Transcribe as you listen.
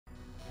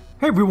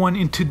Hey everyone,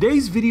 in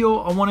today's video,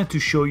 I wanted to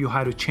show you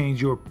how to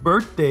change your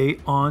birthday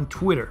on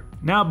Twitter.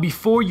 Now,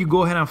 before you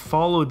go ahead and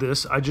follow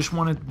this, I just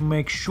wanted to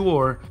make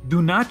sure,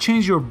 do not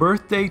change your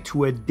birthday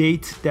to a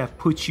date that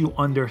puts you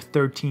under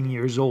 13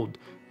 years old.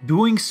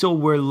 Doing so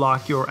will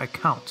lock your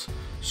account.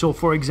 So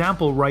for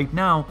example, right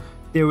now,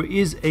 there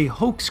is a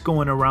hoax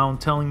going around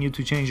telling you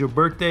to change your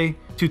birthday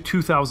to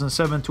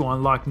 2007 to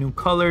unlock new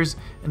colors,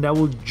 and that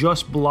will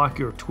just block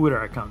your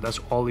Twitter account. That's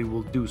all it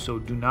will do, so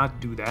do not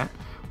do that.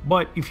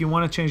 But if you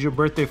want to change your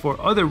birthday for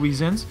other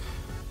reasons,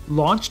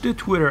 launch the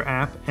Twitter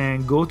app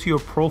and go to your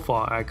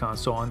profile icon.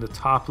 So on the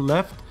top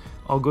left,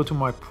 I'll go to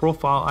my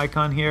profile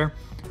icon here,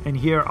 and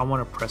here I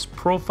want to press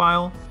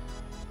profile,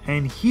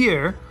 and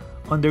here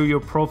under your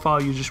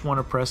profile you just want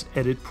to press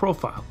edit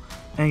profile,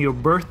 and your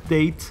birth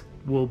date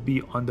will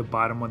be on the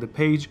bottom of the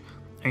page,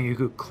 and you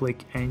could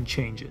click and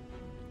change it.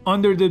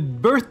 Under the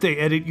birthday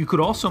edit, you could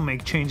also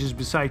make changes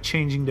besides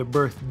changing the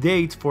birth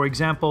date. For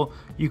example,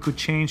 you could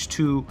change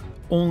to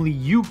only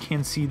you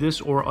can see this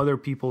or other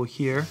people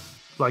here,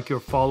 like your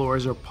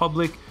followers or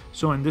public.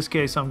 So in this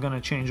case, I'm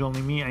gonna change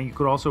only me, and you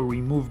could also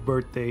remove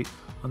birth date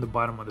on the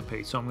bottom of the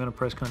page. So I'm gonna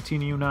press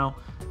continue now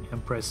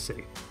and press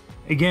save.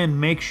 Again,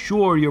 make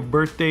sure your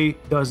birthday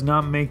does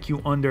not make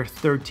you under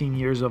 13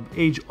 years of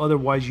age,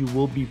 otherwise you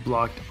will be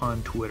blocked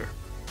on Twitter.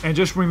 And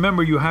just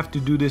remember, you have to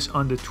do this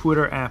on the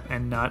Twitter app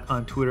and not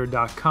on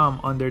twitter.com.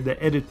 Under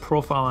the edit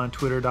profile on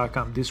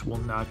twitter.com, this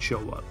will not show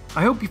up.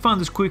 I hope you found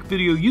this quick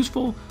video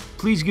useful.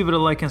 Please give it a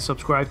like and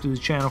subscribe to the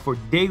channel for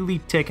daily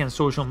tech and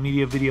social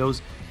media videos,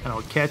 and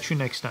I'll catch you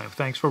next time.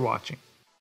 Thanks for watching.